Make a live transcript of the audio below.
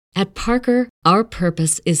At Parker, our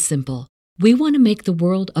purpose is simple. We want to make the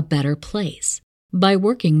world a better place by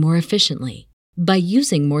working more efficiently, by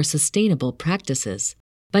using more sustainable practices,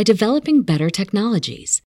 by developing better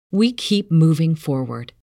technologies. We keep moving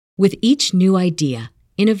forward. With each new idea,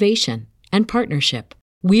 innovation, and partnership,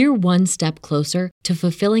 we're one step closer to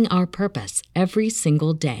fulfilling our purpose every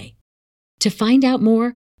single day. To find out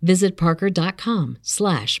more, visit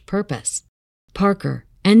parker.com/purpose. Parker,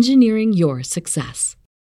 engineering your success.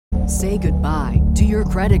 Say goodbye to your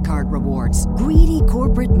credit card rewards. Greedy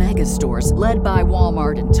corporate mega stores, led by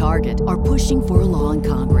Walmart and Target, are pushing for a law in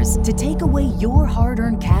Congress to take away your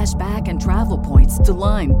hard-earned cash back and travel points to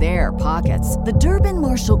line their pockets. The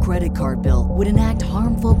Durbin-Marshall credit card bill would enact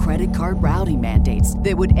harmful credit card routing mandates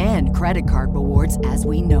that would end credit card rewards as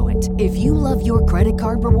we know it. If you love your credit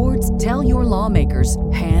card rewards, tell your lawmakers,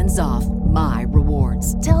 hands off my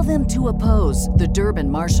rewards. Tell them to oppose the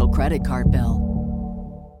Durbin-Marshall credit card bill.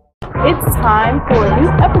 It's time for a new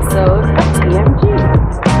episode of TMG.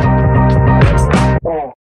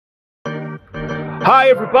 Hi,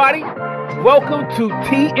 everybody. Welcome to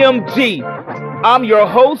TMG. I'm your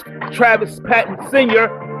host, Travis Patton Sr.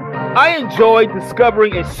 I enjoy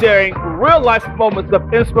discovering and sharing real-life moments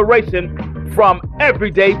of inspiration from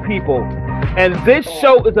everyday people. And this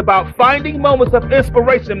show is about finding moments of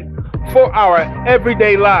inspiration for our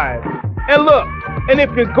everyday lives. And look, and if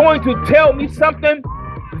you're going to tell me something,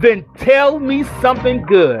 then tell me something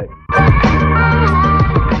good.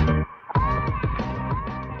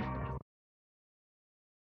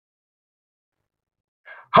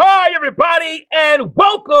 Hi, everybody, and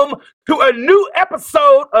welcome to a new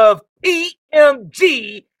episode of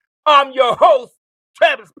TMG. I'm your host,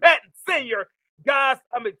 Travis Patton Sr. Guys,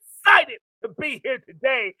 I'm excited to be here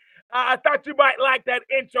today. I thought you might like that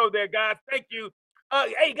intro there, guys. Thank you.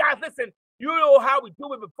 Hey, guys, listen, you know how we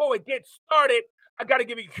do it before we get started. I got to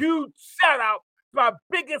give a huge shout out to my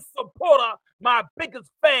biggest supporter, my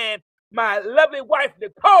biggest fan, my lovely wife,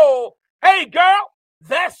 Nicole. Hey, girl,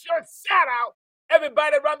 that's your shout out.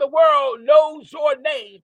 Everybody around the world knows your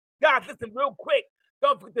name. Guys, listen real quick.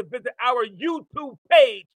 Don't forget to visit our YouTube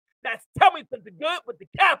page. That's Tell Me Something Good with the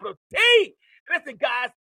capital T. Listen,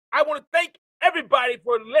 guys, I want to thank everybody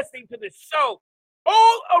for listening to the show.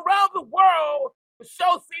 All around the world, the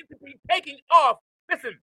show seems to be taking off.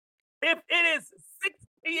 Listen, if it is 6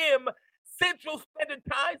 p.m. Central Standard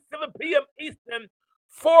Time, 7 p.m. Eastern,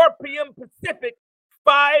 4 p.m. Pacific,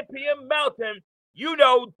 5 p.m. Mountain, you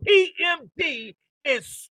know TMG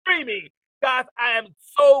is streaming. Guys, I am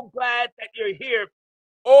so glad that you're here.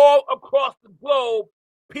 All across the globe,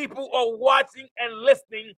 people are watching and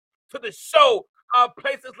listening to the show.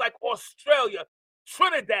 Places like Australia,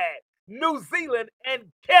 Trinidad, New Zealand,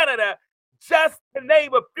 and Canada, just to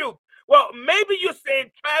name a few. Well, maybe you're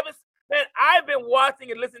saying, Travis, man, I've been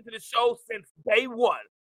watching and listening to the show since day one.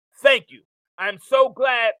 Thank you. I'm so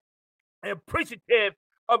glad and appreciative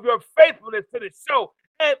of your faithfulness to the show.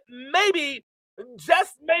 And maybe,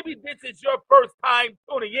 just maybe, this is your first time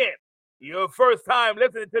tuning in. Your first time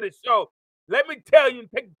listening to the show. Let me tell you,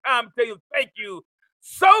 take the time to tell you thank you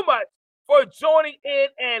so much for joining in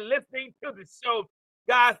and listening to the show.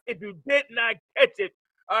 Guys, if you did not catch it,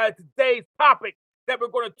 today's topic that we're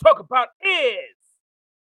going to talk about is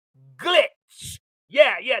glitch.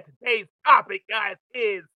 Yeah, today's topic, guys,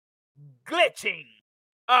 is glitching.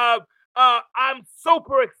 I'm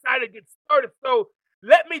super excited to get started, so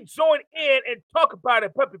let me join in and talk about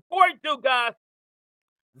it. But before I do, guys,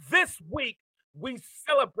 this week we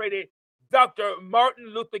celebrated Dr.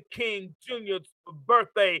 Martin Luther King Jr.'s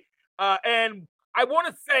birthday, and I want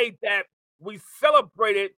to say that we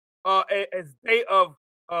celebrated as day of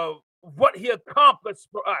what he accomplished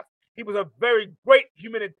for us. He was a very great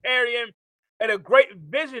humanitarian and a great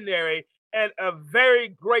visionary and a very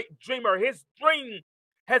great dreamer. His dream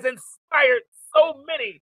has inspired so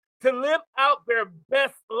many to live out their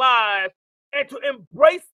best lives and to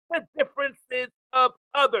embrace the differences of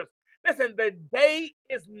others. Listen, the day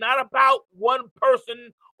is not about one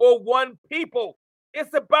person or one people.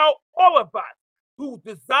 It's about all of us who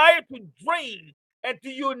desire to dream and to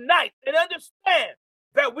unite and understand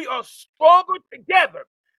that we are stronger together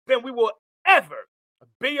than we will ever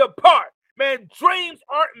be apart. Man, dreams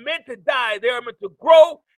aren't meant to die. They are meant to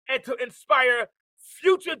grow and to inspire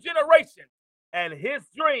future generations. And his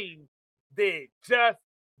dream did just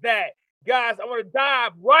that. Guys, I want to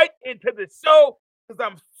dive right into the show because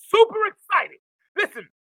I'm super excited. Listen,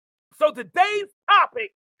 so today's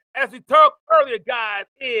topic, as we talked earlier, guys,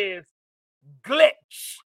 is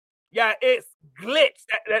glitch. Yeah, it's glitch.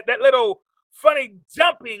 That little funny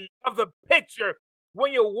jumping of the picture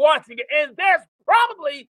when you're watching it. And there's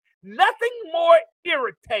probably nothing more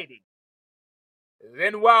irritating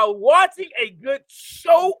than while watching a good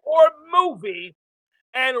show or movie,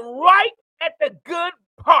 and right at the good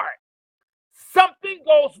part, something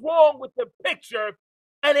goes wrong with the picture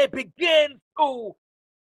and it begins to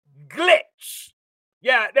glitch.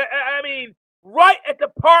 Yeah, I mean, right at the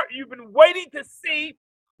part you've been waiting to see,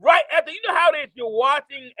 right after, you know how it is, you're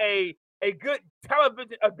watching a good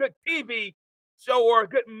television, a good TV show or a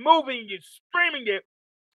good movie, and you're streaming it,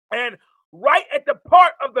 and right at the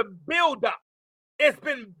part of the build-up, it's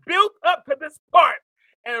been built up to this part,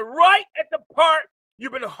 and right at the part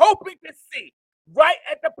you've been hoping to see, right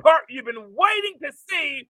at the part you've been waiting to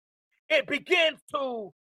see, it begins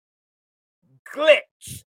to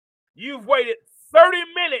glitch. You've waited 30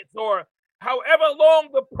 minutes or however long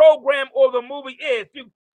the program or the movie is.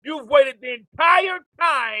 You've waited the entire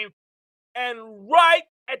time, and right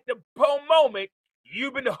at the moment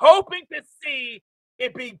you've been hoping to see,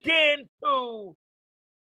 it begins to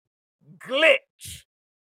glitch.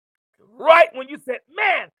 Right when you said,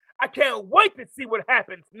 man, I can't wait to see what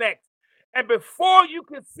happens next. And before you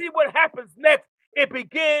can see what happens next, it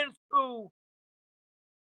begins to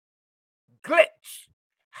glitch.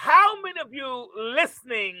 How many of you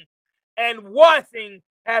listening and watching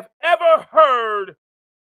have ever heard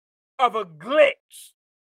of a glitch?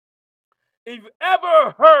 If you've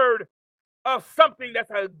ever heard of something that's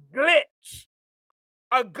a glitch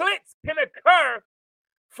can occur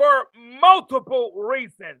for multiple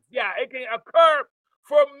reasons. Yeah, it can occur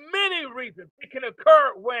for many reasons. It can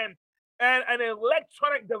occur when an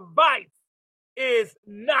electronic device is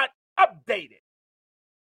not updated.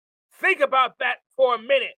 Think about that for a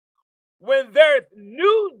minute. When there's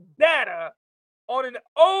new data on an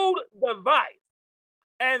old device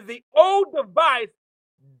and the old device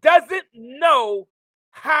doesn't know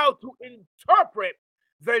how to interpret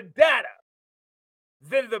the data,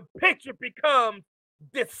 then the picture becomes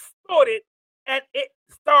distorted and it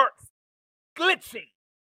starts glitching.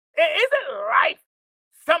 Isn't life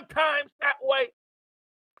sometimes that way?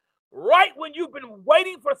 Right when you've been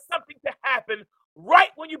waiting for something to happen, right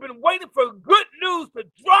when you've been waiting for good news to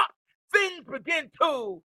drop, things begin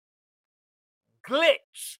to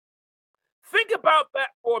glitch. Think about that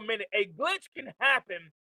for a minute. A glitch can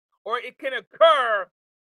happen, or it can occur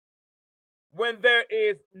when there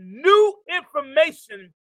is new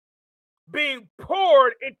information being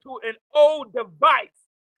poured into an old device,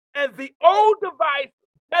 and the old device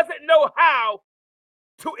doesn't know how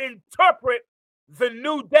to interpret the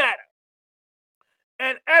new data.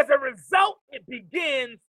 And as a result, it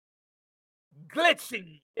begins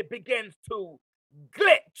glitching. It begins to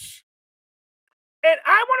glitch. And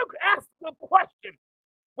I want to ask the question,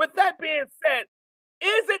 with that being said,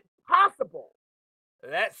 is it possible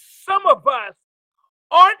that some of us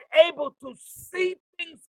aren't able to see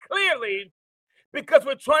things clearly because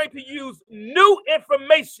we're trying to use new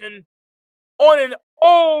information on an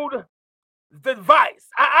old device?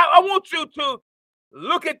 I want you to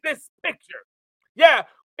look at this picture. Yeah,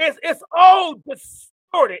 it's all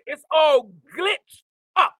distorted. It's all glitched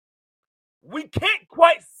up. We can't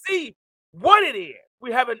quite see what it is.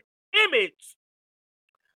 We have an image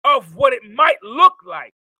of what it might look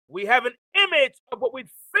like. We have an image of what we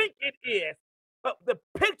think it is, but the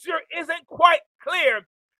picture isn't quite clear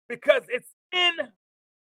because it's in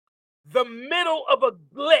the middle of a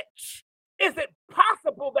glitch. Is it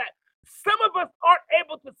possible that some of us aren't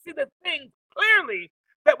able to see the things clearly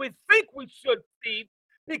that we think we should see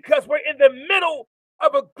because we're in the middle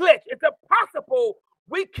of a glitch? Is it possible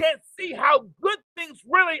we can't see how good things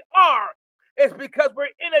really are? It's because we're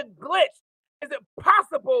in a glitch. Is it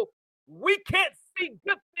possible we can't see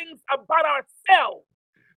good things about ourselves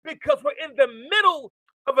because we're in the middle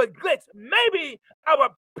of a glitch? Maybe our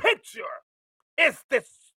picture is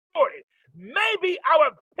distorted. Maybe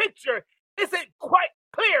our picture isn't quite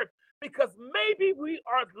clear because maybe we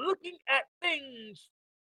are looking at things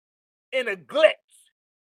in a glitch.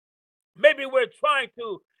 Maybe we're trying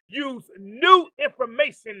to use new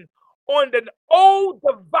information on an old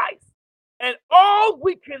device, and all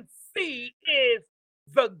we can see is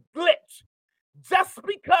the glitch. Just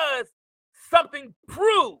because something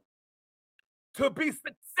proved to be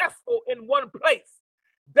successful in one place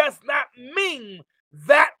does not mean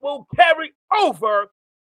that will carry over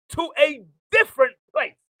to a different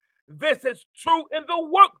place. This is true in the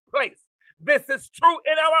workplace. This is true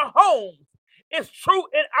in our homes. It's true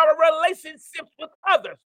in our relationships with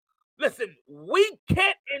others. Listen, we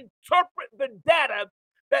can't interpret the data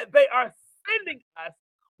that they are sending us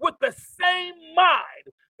with the same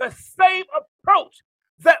mind, the same approach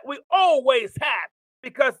that we always have.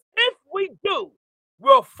 Because if we do,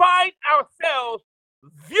 we'll find ourselves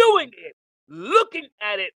viewing it, looking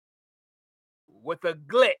at it with a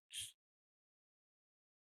glitch.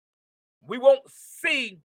 We won't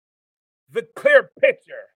see the clear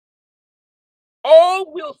picture.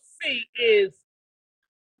 All we'll see is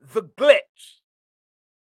the glitch.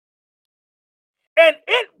 And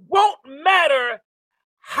it won't matter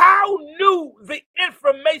how new the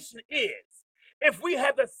information is. If we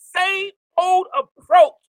have the same old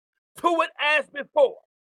approach to it as before,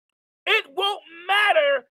 it won't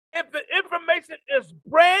matter if the information is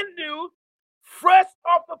brand new, fresh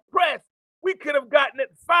off the press. We could have gotten it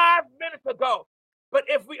 5 minutes ago. But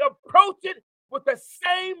if we approach it with the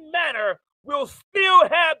same manner, we'll still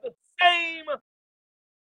have the same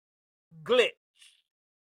glitch.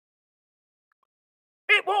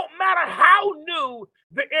 It won't matter how new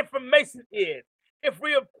the information is. If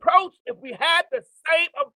we have the same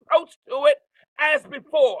approach to it as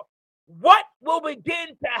before, what will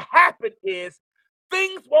begin to happen is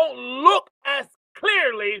things won't look as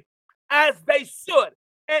clearly as they should.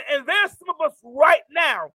 And there's some of us right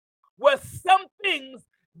now where some things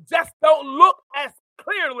just don't look as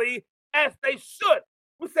clearly as they should.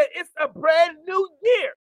 We say it's a brand new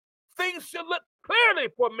year. Things should look clearly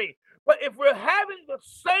for me. But if we're having the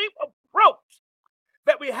same approach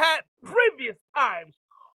that we had previous times,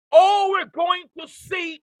 all we're going to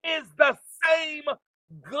see is the same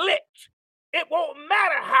glitch. It won't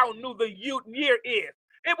matter how new the year is.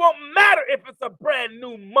 It won't matter if it's a brand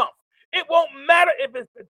new month. It won't matter if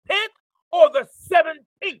it's the 10th or the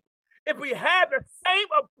 17th. If we have the same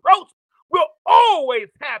approach, we'll always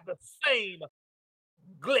have the same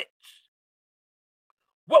glitch.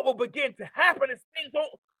 What will begin to happen is things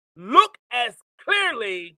don't look as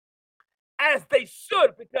clearly as they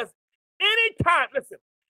should, because anytime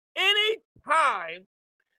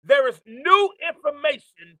there is new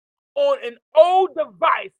information on an old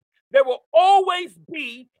device, there will always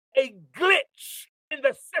be a glitch in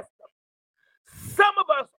the system. Some of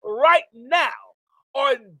us right now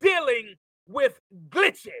are dealing with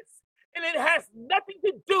glitches, and it has nothing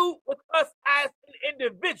to do with us as an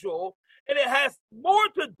individual, and it has more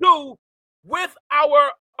to do with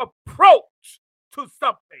our approach to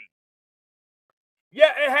something.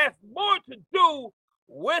 Yeah, it has more to do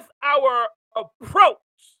with our approach.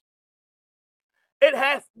 It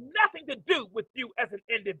has nothing to do with you as an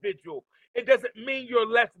individual. It doesn't mean you're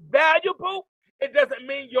less valuable. It doesn't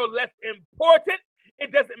mean you're less important.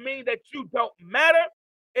 It doesn't mean that you don't matter.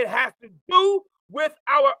 It has to do with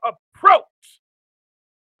our approach.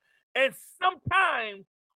 And sometimes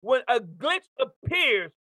when a glitch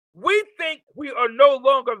appears, we think we are no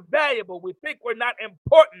longer valuable. We think we're not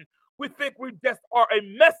important. We think we just are a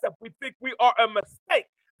mess up. We think we are a mistake.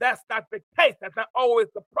 That's not the case. That's not always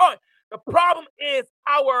the point. The problem is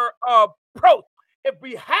our approach. If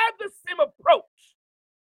we have the same approach,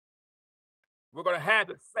 we're going to have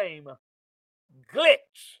the same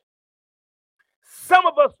glitch. Some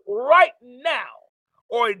of us right now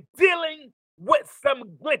are dealing with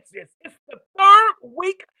some glitches. It's the 3rd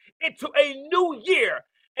week into a new year.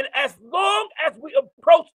 And as long as we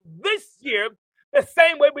approach this year the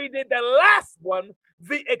same way we did the last one,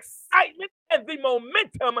 the excitement and the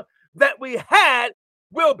momentum that we had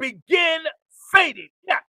will begin fading.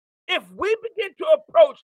 Now, if we begin to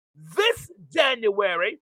approach this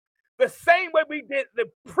January the same way we did the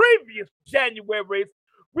previous Januaries,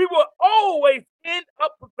 we will always end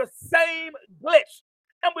up with the same glitch.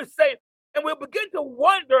 And we'll begin to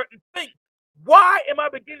wonder and think, why am I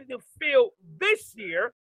beginning to feel this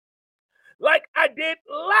year like I did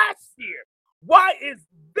last year? Why is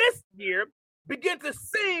this year begin to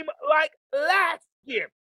seem like last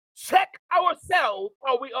year? Check ourselves.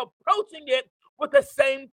 Are we approaching it with the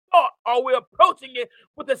same thought? Are we approaching it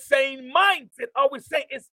with the same mindset? Are we saying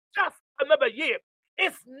it's just another year?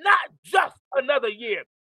 It's not just another year.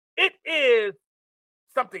 It is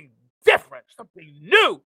something different, something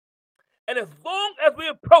new. And as long as we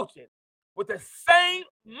approach it with the same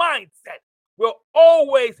mindset, we'll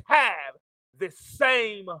always have the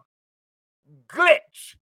same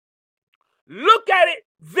glitch. Look at it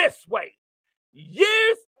this way.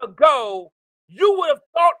 Years ago, you would have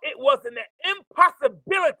thought it was an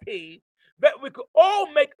impossibility that we could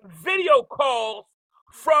all make video calls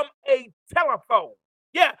from a telephone.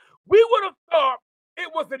 Yeah, we would have thought it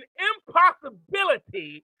was an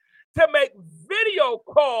impossibility to make video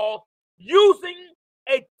calls using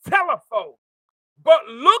a telephone. But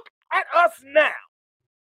look at us now.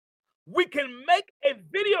 We can make a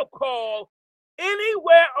video call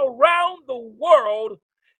anywhere around the world.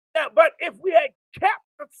 But if we had kept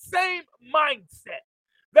the same mindset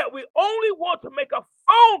that we only want to make a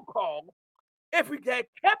phone call, if we had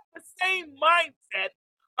kept the same mindset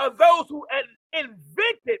of those who had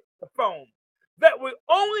invented the phone, that we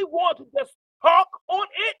only want to just talk on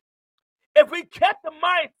it, if we kept the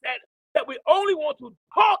mindset that we only want to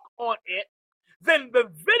talk on it, then the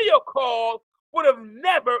video call would have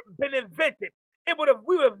never been invented. We would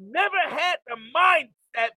have never had the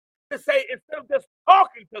mindset to say, instead of just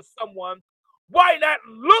talking to someone, why not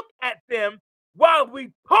look at them while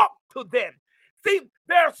we talk to them? See,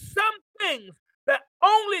 there are some things that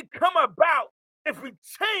only come about if we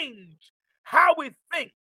change how we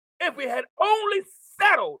think. If we had only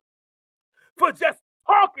settled for just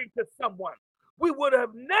talking to someone, we would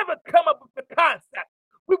have never come up with the concept.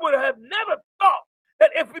 We would have never thought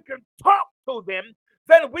that if we can talk to them,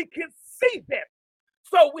 then we can see them.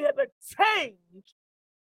 So we have to change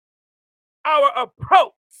our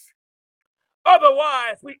approach.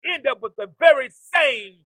 Otherwise, we end up with the very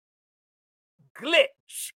same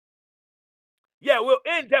glitch. Yeah, we'll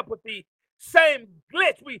end up with the same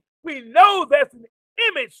glitch. We know there's an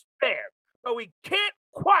image there, but we can't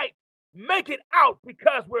quite make it out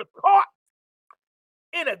because we're caught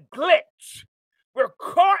in a glitch. We're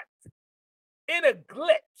caught in a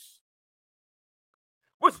glitch,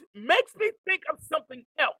 which makes me think of something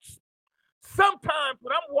else. Sometimes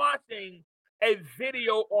when I'm watching a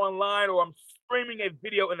video online or I'm streaming a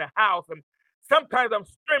video in the house, and sometimes I'm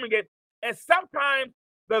streaming it, and sometimes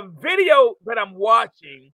the video that I'm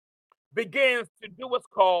watching begins to do what's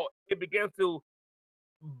called, it begins to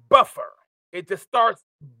buffer. It just starts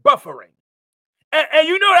buffering. And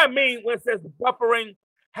you know what I mean when it says buffering,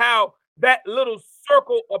 how that little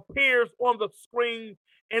circle appears on the screen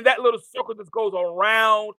and that little circle just goes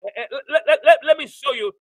around. Let me show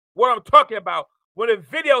you what I'm talking about. When a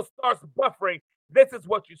video starts buffering, this is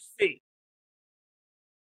what you see.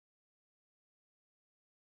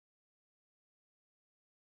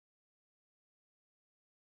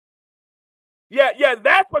 Yeah,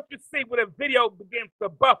 that's what you see when a video begins to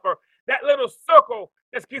buffer. That little circle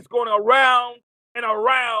just keeps going around and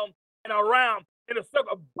around and around in a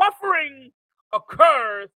circle. Buffering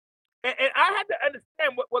occurs, and I had to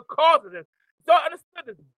understand what causes this. So I understood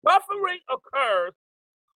this. Buffering occurs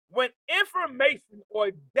when information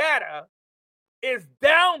or data is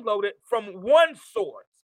downloaded from one source.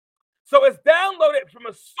 So it's downloaded from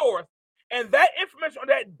a source, and that information or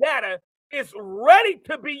that data is ready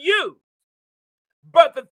to be used.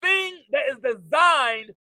 But the thing that is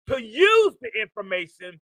designed to use the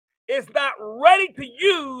information is not ready to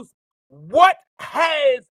use what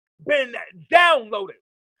has been downloaded.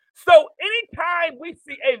 So anytime we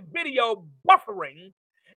see a video buffering,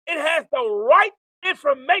 it has the right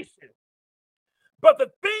information, but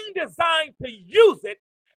the thing designed to use it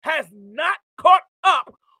has not caught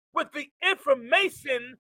up with the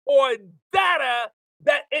information or data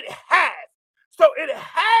that it has. So it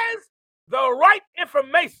has the right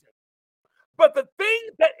information, but the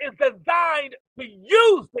thing that is designed to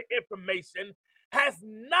use the information has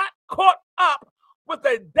not caught up with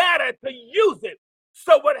the data to use it.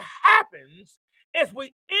 So what happens is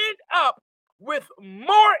we end up with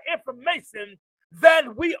more information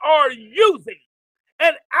than we are using.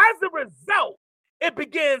 And as a result, it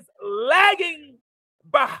begins lagging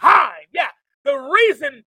behind. Yeah, the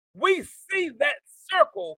reason we see that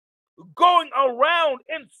circle going around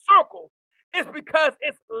in circles is because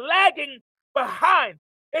it's lagging behind.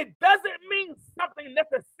 It doesn't mean something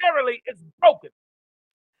necessarily is broken.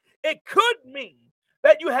 It could mean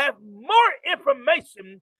that you have more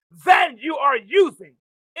information than you are using.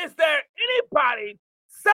 Is there anybody?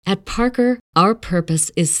 At Parker, our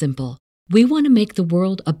purpose is simple. We want to make the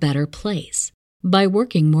world a better place by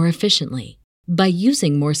working more efficiently, by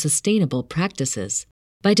using more sustainable practices,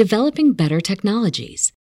 by developing better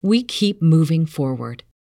technologies. We keep moving forward.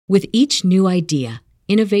 With each new idea,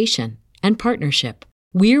 innovation, and partnership,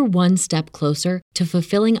 we're one step closer to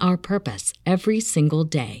fulfilling our purpose every single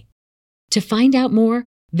day. To find out more,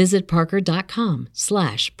 visit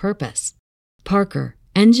parker.com/purpose. Parker,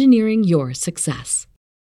 engineering your success.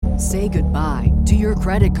 Say goodbye to your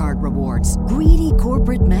credit card rewards. Greedy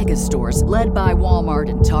corporate mega stores, led by Walmart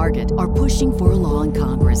and Target, are pushing for a law in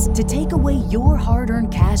Congress to take away your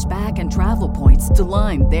hard-earned cash back and travel points to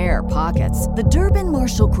line their pockets. The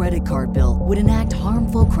Durbin-Marshall credit card bill would enact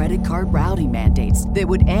harmful credit card routing mandates that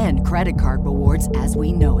would end credit card rewards as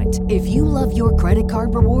we know it. If you love your credit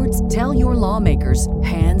card rewards, tell your lawmakers,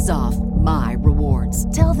 hands off my rewards.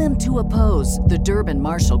 Tell them to oppose the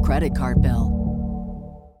Durbin-Marshall credit card bill.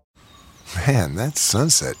 Man, that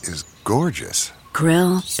sunset is gorgeous.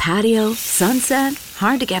 Grill, patio, sunset.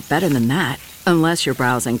 Hard to get better than that. Unless you're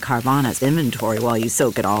browsing Carvana's inventory while you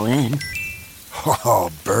soak it all in. Oh,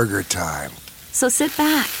 burger time. So sit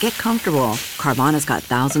back, get comfortable. Carvana's got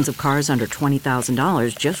thousands of cars under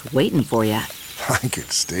 $20,000 just waiting for you. I could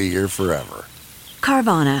stay here forever.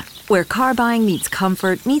 Carvana, where car buying meets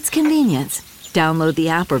comfort, meets convenience. Download the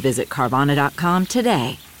app or visit Carvana.com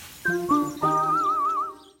today.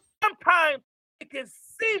 Sometimes it can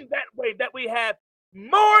seem that way, that we have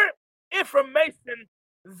more information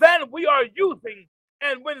than we are using.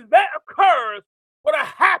 And when that occurs, what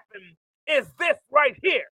happens is this right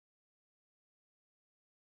here.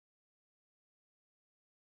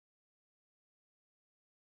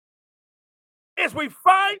 Is we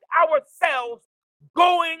find ourselves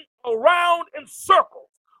going around in circles.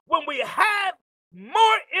 When we have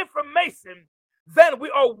more information than we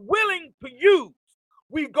are willing to use,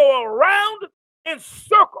 we go around in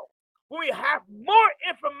circles. When we have more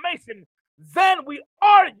information than we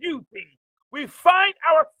are using, we find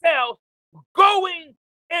ourselves going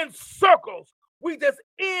in circles. We just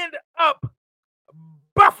end up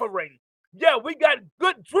buffering. Yeah, we got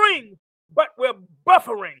good dreams, but we're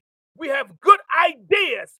buffering. We have good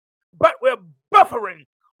ideas, but we're buffering.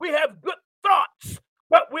 We have good thoughts,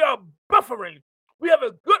 but we are buffering. We have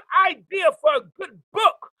a good idea for a good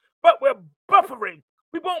book, but we're buffering.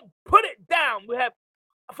 We won't put it down. We have,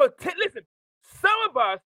 listen,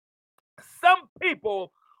 some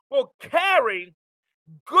people will carry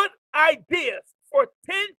good ideas for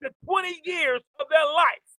 10 to 20 years of their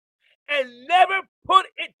life and never put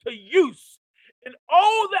it to use. And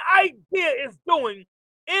all the idea is doing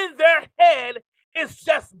in their head is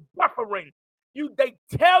just buffering. They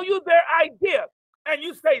tell you their idea, and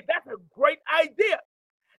you say, that's a great idea,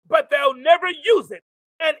 but they'll never use it.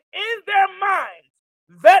 And in their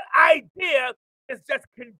minds, that idea is just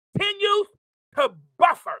continues to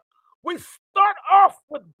buffer. We start off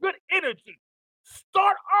with good energy,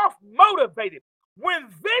 start off motivated. When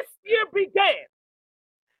this year began,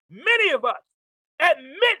 many of us at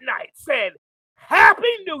midnight said, Happy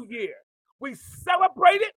New Year. We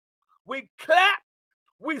celebrated, we clapped,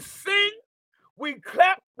 we sing, we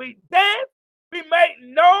clapped, we danced, we made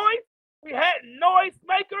noise, we had noise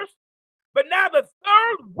makers. But now the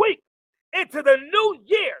third week into the new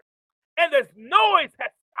year, and this noise has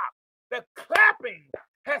stopped. The clapping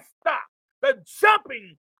has stopped. The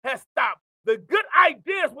jumping has stopped. The good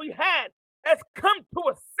ideas we had has come to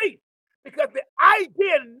a cease because the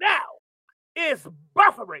idea now is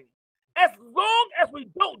buffering. As long as we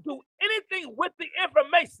don't do anything with the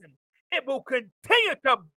information, it will continue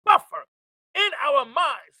to buffer in our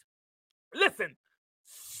minds. Listen,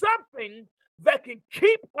 something that can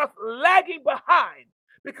keep us lagging behind,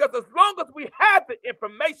 because as long as we have the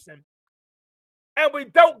information and we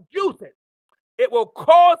don't use it, it will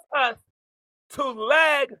cause us to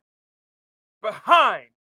lag behind.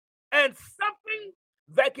 And something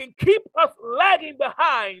that can keep us lagging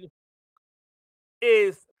behind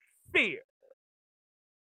is fear.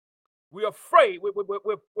 We're afraid.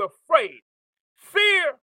 We're afraid.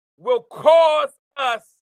 Fear will cause us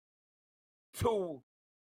to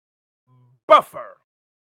buffer.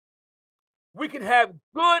 We can have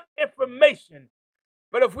good information,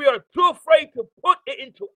 but if we are too afraid to put it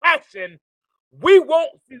into action, we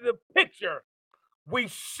won't see the picture we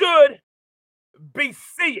should be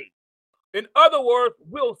seeing. In other words,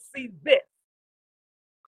 we'll see this.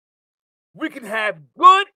 We can have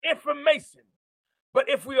good information, but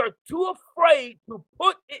if we are too afraid to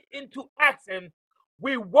put it into action,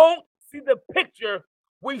 we won't see the picture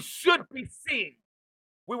we should be seeing.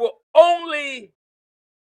 We will only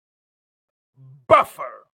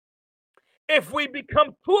buffer. If we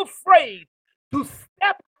become too afraid to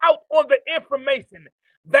step out on the information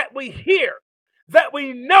that we hear, that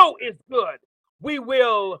we know is good, we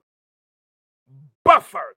will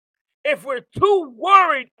buffer. If we're too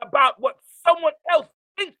worried about what someone else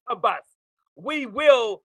thinks of us, we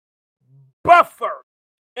will buffer.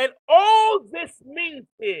 And all this means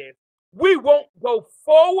is we won't go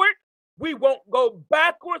forward, we won't go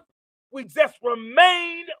backwards, we just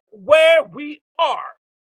remain where we are.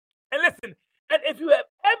 And listen, and if you have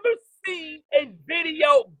ever seen a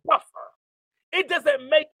video buffer, it doesn't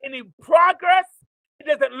make any progress, it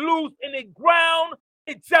doesn't lose any ground,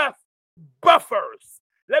 it just buffers.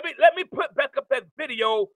 Let me put back up that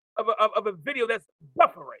video of a video that's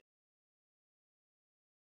buffering.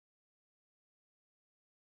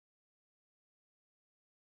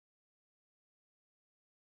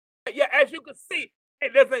 Yeah, as you can see,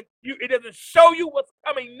 it doesn't show you what's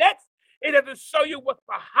coming next. It doesn't show you what's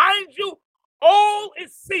behind you. All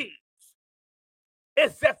it sees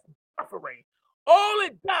is just buffering. All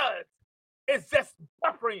it does is just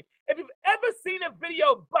buffering. If you've ever seen a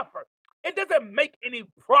video buffer, it doesn't make any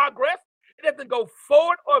progress. It doesn't go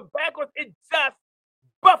forward or backwards. It just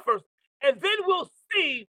buffers. And then we'll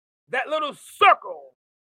see that little circle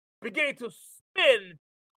beginning to spin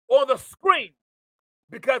on the screen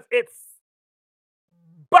because it's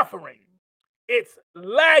buffering. It's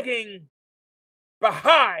lagging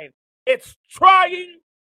behind. It's trying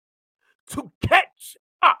to catch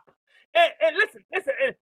up. And listen,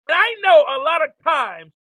 and I know a lot of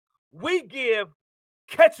times we give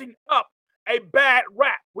catching up a bad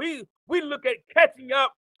rap. We look at catching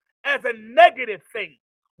up as a negative thing.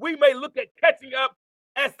 We may look at catching up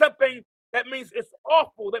as something that means it's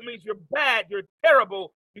awful, that means you're bad, you're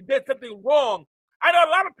terrible, you did something wrong. I know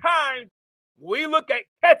a lot of times we look at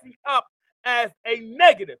catching up as a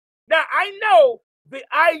negative. Now, I know the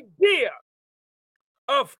idea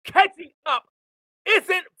of catching up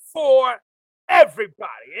isn't for everybody.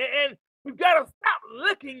 And we've got to stop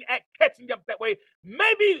looking at catching up that way.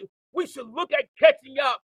 Maybe we should look at catching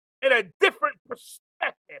up in a different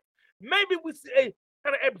perspective. Maybe we should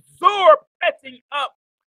kind of absorb catching up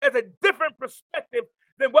as a different perspective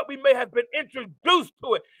than what we may have been introduced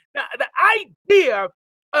to it. Now, the idea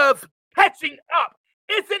of catching up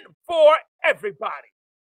isn't for everybody.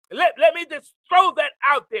 Let me just throw that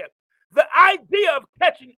out there. The idea of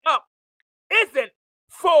catching up isn't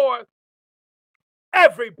for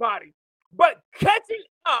everybody, but catching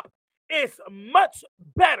up is much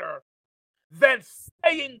better than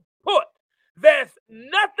staying put. There's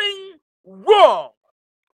nothing wrong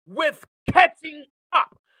with catching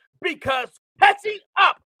up because catching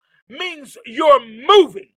up means you're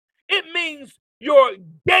moving. It means you're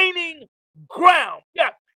gaining ground. Yeah,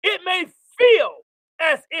 it may feel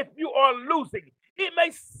as if you are losing. It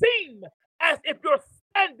may seem as if you're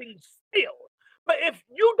standing still. But if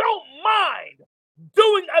you don't mind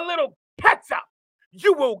doing a little catch up,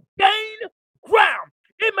 you will gain ground.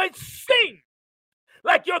 It may seem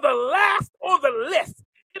like you're the last on the list.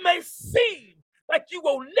 It may seem like you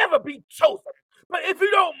will never be chosen. But if you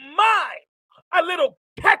don't mind a little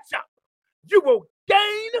catch up, you will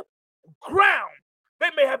gain ground. They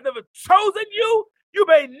may have never chosen you. You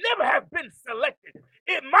may never have been selected.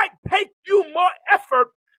 It might take you more effort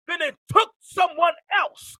than it took someone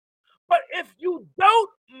else. But if you don't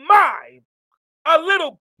mind a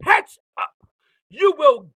little catch up, you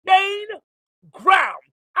will gain ground.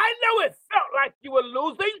 I know it felt like you were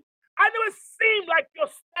losing. I know it seemed like you're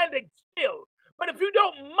standing still. But if you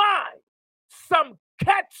don't mind some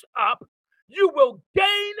catch up, you will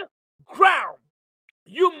gain ground.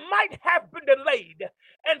 You might have been delayed,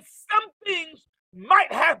 and some things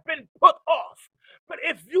might have been put off. But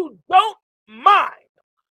if you don't mind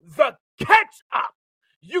the catch up,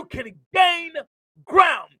 you can gain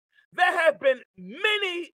ground. There have been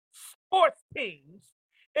many sports teams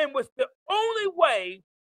in which the only way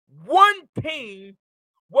one team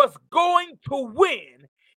was going to win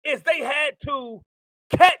is they had to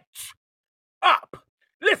catch up.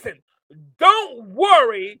 Listen, don't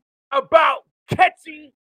worry about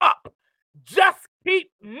catching up. Just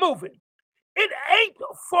keep moving. It ain't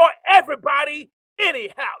for everybody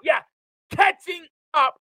anyhow. Yeah, catching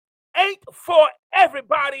up ain't for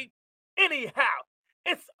everybody anyhow.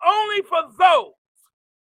 It's only for those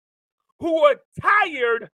who are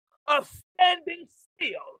tired of standing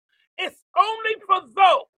still. It's only for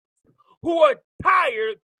those who are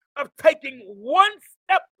tired of taking one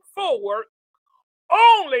step forward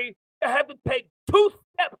only to have to take two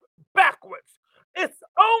steps backwards. It's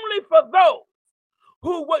only for those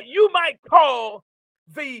who what you might call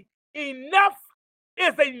the enough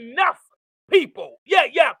is enough people.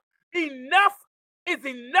 Yeah. Enough is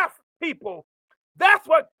enough people. That's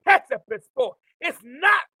what catch-up is for. It's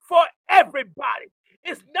not for everybody.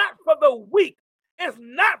 It's not for the weak. It's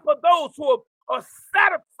not for those who are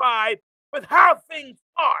satisfied with how things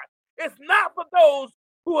are. It's not for those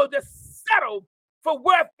who are just settled for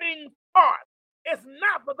where things are. It's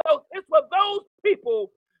not for those. It's for those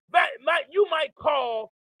people that you might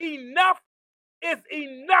call enough is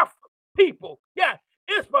enough people. Yeah,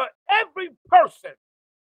 it's for every person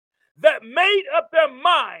that made up their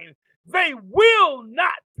mind they will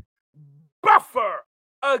not buffer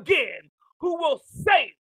again, who will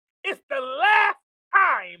say, it's the last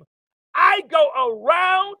time I go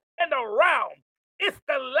around and around. It's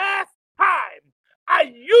the last time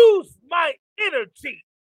I use my energy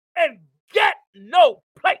and get no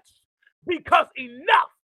place, because enough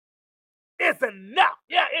is enough.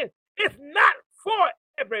 Yeah, it's not for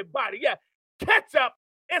everybody. Yeah, catch up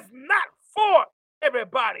is not for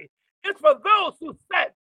everybody. It's for those who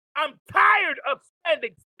said, I'm tired of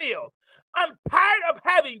standing still. I'm tired of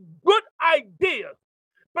having good ideas,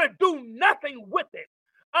 but do nothing with it.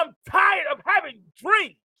 I'm tired of having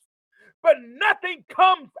dreams, but nothing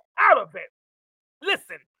comes out of it.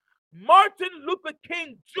 Listen, Martin Luther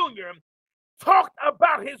King Jr. talked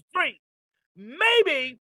about his dream.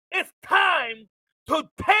 Maybe it's time to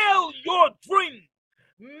tell your dream.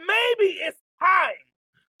 Maybe it's time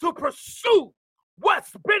to pursue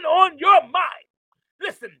what's been on your mind.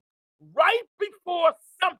 Listen, right before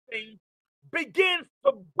something begins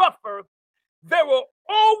to buffer, there will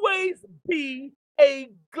always be a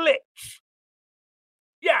glitch.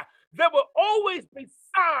 Yeah, there will always be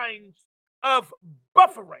signs of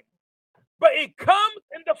buffering, but it comes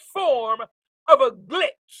in the form of a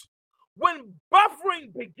glitch. When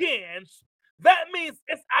buffering begins, that means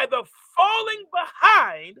it's either falling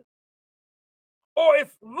behind or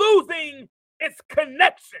it's losing its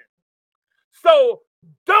connection. So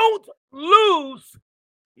don't lose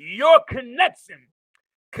your connection.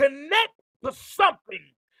 Connect to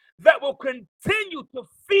something that will continue to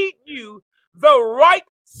feed you the right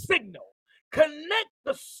signal. Connect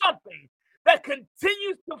to something that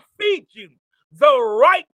continues to feed you the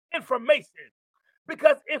right information.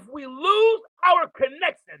 Because if we lose our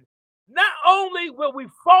connection, not only will we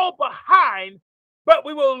fall behind, but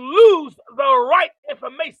we will lose the right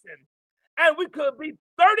information. And we could be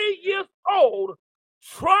 30 years old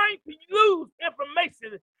trying to use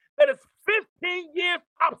information that is 15 years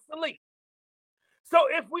obsolete. So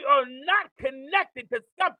if we are not connected to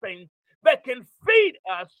something that can feed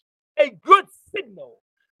us a good signal,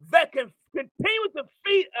 that can continue to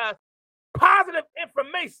feed us positive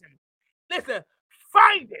information, listen,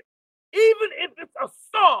 find it. Even if it's a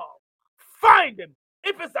song, find it.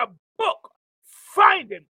 If it's a book,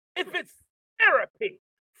 find it. If it's therapy,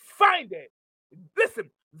 find it. Listen,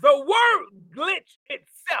 the word glitch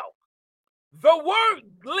itself, the word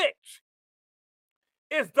glitch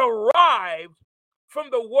is derived from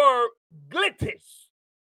the word glittish,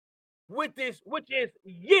 which is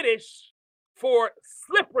Yiddish for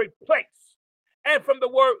slippery place, and from the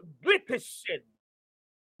word glittishin,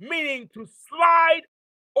 meaning to slide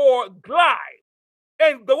or glide.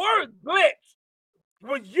 And the word glitch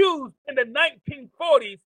was used in the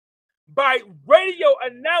 1940s by radio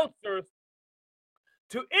announcers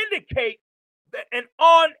to indicate that an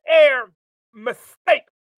on-air mistake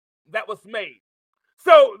that was made.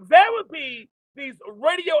 So there would be these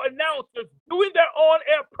radio announcers doing their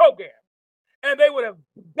on-air program, and they would have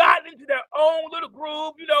gotten into their own little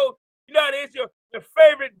groove. You know how it is, your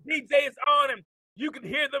favorite DJ is on, and you can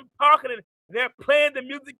hear them talking, and they're playing the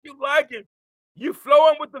music you like, and you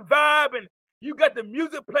flowing with the vibe, and you got the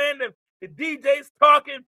music playing, the DJ's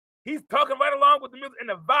talking, he's talking right along with the music, and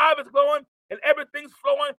the vibe is going, and everything's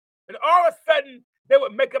flowing, and all of a sudden, they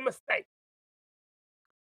would make a mistake.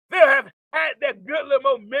 They'll have had that good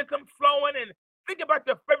little momentum flowing, and think about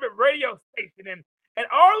your favorite radio station, and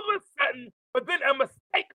all of a sudden, but then a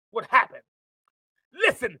mistake would happen.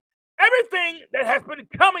 Listen, everything that has been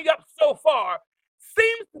coming up so far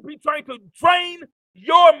seems to be trying to drain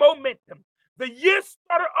your momentum. The year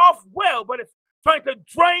started off well, but it's trying to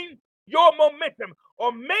drain your momentum.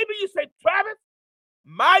 Or maybe you say, Travis,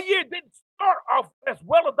 my year didn't start off as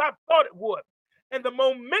well as I thought it would. And the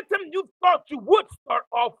momentum you thought you would start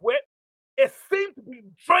off with, it seems to be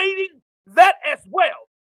draining that as well.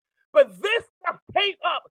 But this stuff came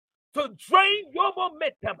up to drain your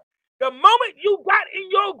momentum. The moment you got in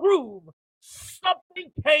your groove,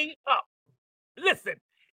 something came up. Listen,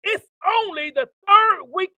 it's only the third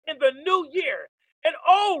week in the new year, and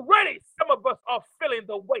already some of us are feeling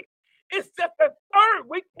the weight. It's just the third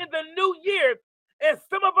week in the new year, and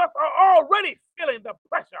some of us are already feeling the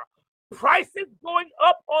pressure. Prices going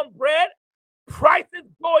up on bread, prices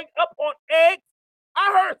going up on eggs.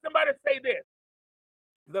 I heard somebody say this.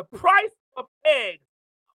 The price of eggs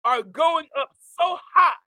are going up so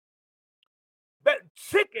high that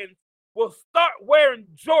chickens will start wearing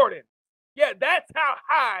Jordans. Yeah, that's how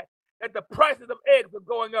high that the prices of eggs are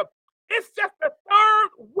going up. It's just the third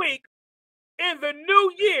week in the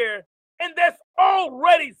new year, and there's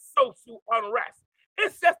already social unrest.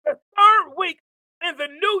 It's just the third week in the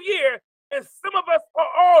new year, and some of us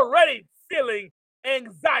are already feeling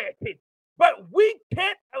anxiety. But we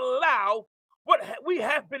can't allow what we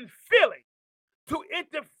have been feeling to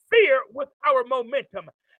interfere with our momentum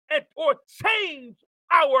or change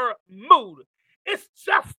our mood. It's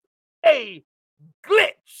just a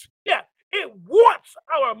glitch. Yeah, it wants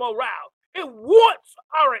our morale. It wants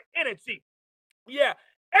our energy. Yeah,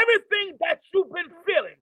 everything that you've been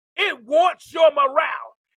feeling, it wants your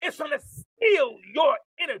morale. It's going to steal your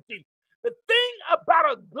energy. The thing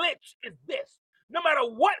about a glitch is this. No matter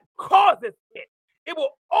what causes it, it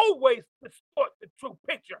will always distort the true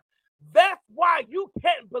picture. That's why you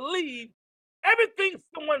can't believe everything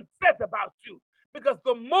someone says about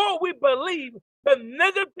believe the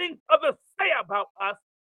negative things others say about us,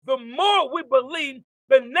 the more we believe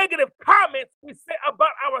the negative comments we say about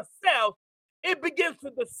ourselves. It begins to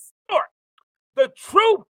distort the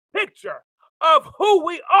true picture of who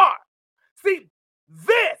we are. See,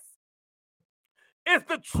 this is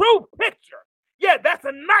the true picture. Yeah, that's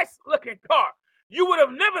a nice looking car. You would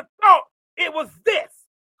have never thought it was this,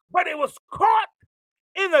 but it was caught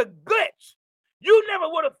in a glitch. You never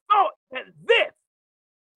would have thought that this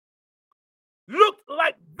looked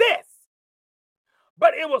like this,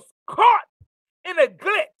 but it was caught in a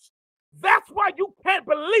glitch. That's why you can't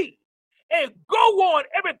believe and go on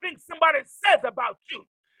everything somebody says about you,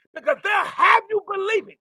 because they'll have you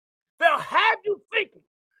believing, they'll have you thinking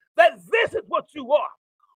that this is what you are,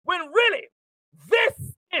 when really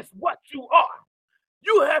this is what you are.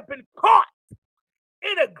 You have been caught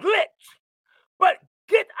in a glitch, but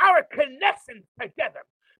get our connections together,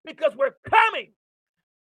 because we're coming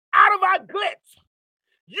out of our glitch.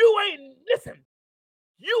 You ain't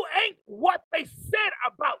what they said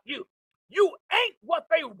about you. You ain't what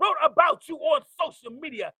they wrote about you on social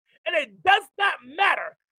media. And it does not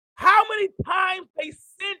matter how many times they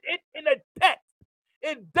send it in a text.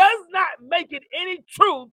 It does not make it any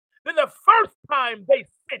truth than the first time they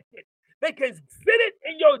sent it. They can send it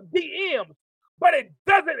in your DMs, but it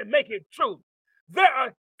doesn't make it true. There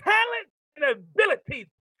are talents and abilities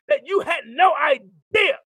that you had no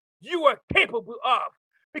idea you were capable of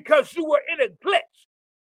because you were in a glitch.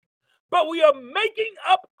 But we are making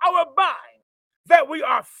up our mind that we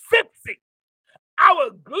are fixing our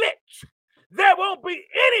glitch. There won't be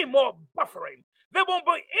any more buffering. There won't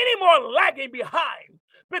be any more lagging behind,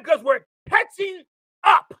 because we're catching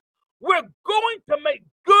up. We're going to make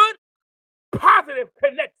good, positive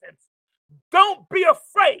connections. Don't be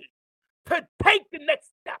afraid to take the next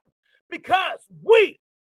step, because we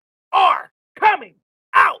are coming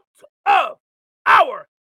out of our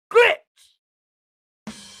glitch.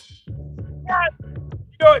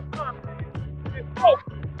 Your time is over.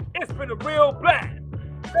 It's been a real blast.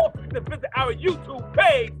 Don't forget to visit our YouTube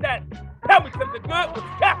page that Tell Me Something Good with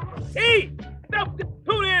capital T. Don't forget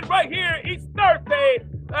to tune in right here each Thursday,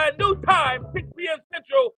 new time, 6 p.m.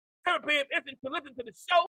 Central, 7 p.m. Eastern, to listen to the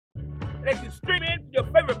show. And they can stream in to your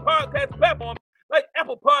favorite podcast platforms like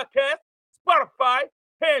Apple Podcasts, Spotify,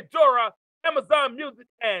 Pandora, Amazon Music,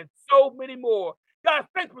 and so many more. Guys,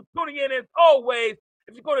 thanks for tuning in as always.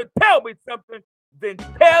 If you're going to tell me something, then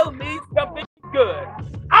tell me something good.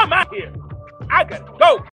 I'm out here. I gotta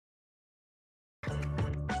go.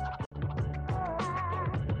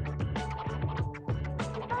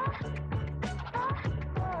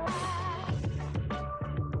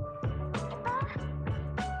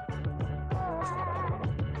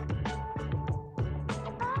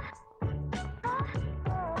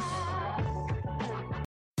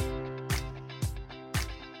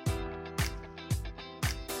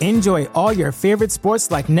 Enjoy all your favorite sports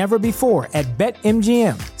like never before at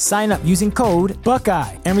BetMGM. Sign up using code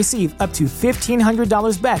Buckeye and receive up to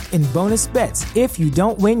 $1,500 back in bonus bets if you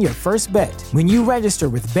don't win your first bet. When you register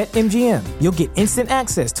with BetMGM, you'll get instant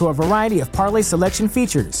access to a variety of parlay selection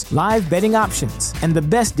features, live betting options, and the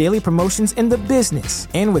best daily promotions in the business.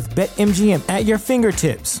 And with BetMGM at your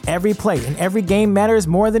fingertips, every play and every game matters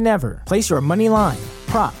more than ever. Place your money line,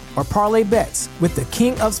 prop, or parlay bets with the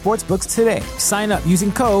king of sportsbooks today. Sign up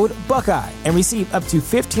using code Buckeye and receive up to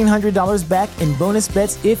 $1,500 back in bonus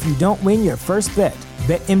bets if you don't win your first bet.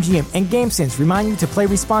 BetMGM and GameSense remind you to play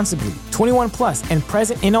responsibly. 21 plus and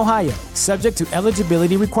present in Ohio, subject to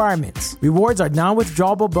eligibility requirements. Rewards are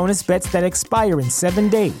non-withdrawable bonus bets that expire in 7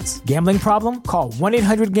 days. Gambling problem? Call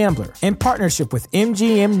 1-800-GAMBLER. In partnership with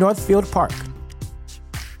MGM Northfield Park.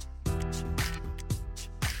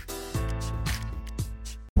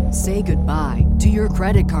 Say goodbye to your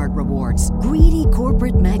credit card rewards. Greedy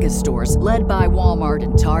corporate mega stores, led by Walmart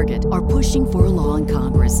and Target, are pushing for a law in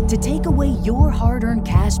Congress to take away your hard-earned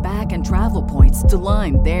cash back and travel points to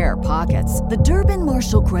line their pockets. The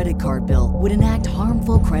Durbin-Marshall credit card bill would enact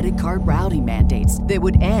harmful credit card routing mandates that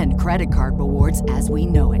would end credit card rewards as we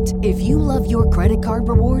know it. If you love your credit card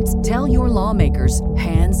rewards, tell your lawmakers,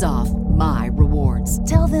 hands off my rewards.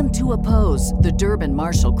 Tell them to oppose the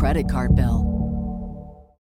Durbin-Marshall credit card bill.